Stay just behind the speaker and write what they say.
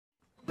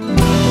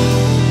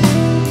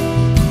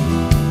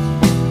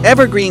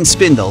Evergreen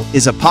spindle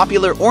is a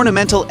popular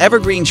ornamental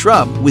evergreen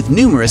shrub with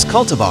numerous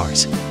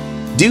cultivars.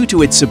 Due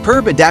to its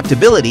superb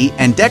adaptability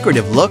and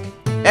decorative look,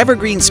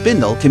 evergreen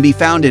spindle can be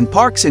found in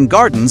parks and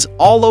gardens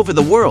all over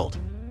the world.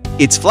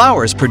 Its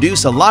flowers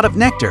produce a lot of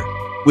nectar,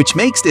 which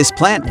makes this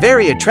plant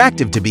very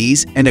attractive to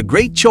bees and a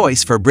great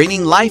choice for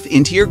bringing life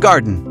into your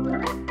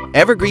garden.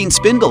 Evergreen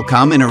spindle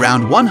come in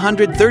around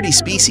 130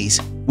 species,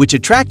 which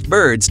attract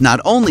birds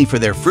not only for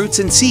their fruits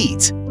and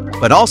seeds,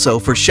 but also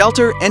for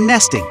shelter and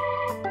nesting.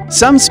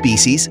 Some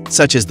species,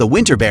 such as the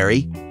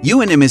winterberry,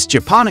 Euonymus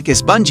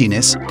japonicus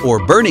bunginus,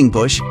 or burning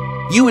bush,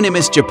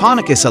 Euonymus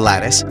japonicus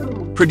alatus,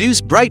 produce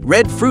bright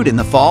red fruit in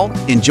the fall,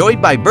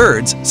 enjoyed by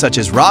birds such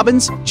as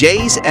robins,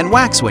 jays, and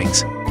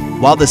waxwings,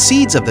 while the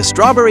seeds of the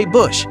strawberry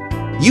bush,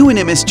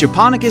 Euonymus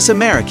japonicus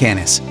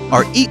americanus,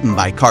 are eaten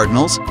by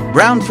cardinals,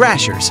 brown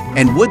thrashers,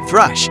 and wood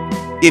thrush.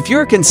 If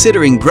you're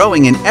considering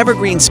growing an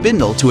evergreen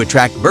spindle to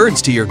attract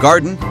birds to your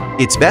garden,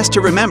 it's best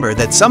to remember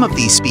that some of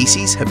these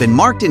species have been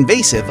marked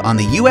invasive on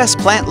the U.S.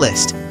 plant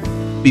list.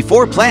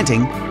 Before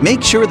planting,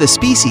 make sure the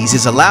species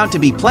is allowed to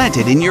be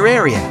planted in your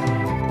area.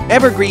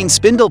 Evergreen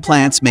spindle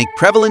plants make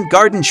prevalent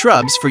garden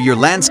shrubs for your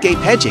landscape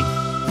hedging.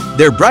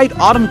 Their bright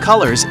autumn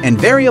colors and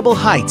variable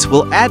heights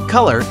will add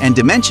color and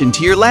dimension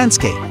to your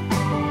landscape.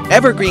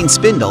 Evergreen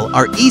spindle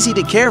are easy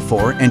to care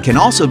for and can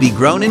also be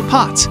grown in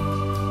pots.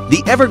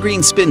 The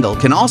evergreen spindle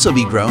can also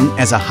be grown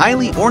as a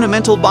highly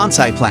ornamental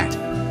bonsai plant,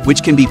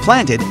 which can be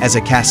planted as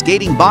a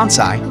cascading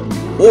bonsai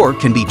or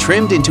can be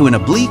trimmed into an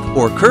oblique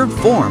or curved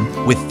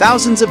form with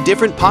thousands of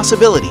different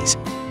possibilities.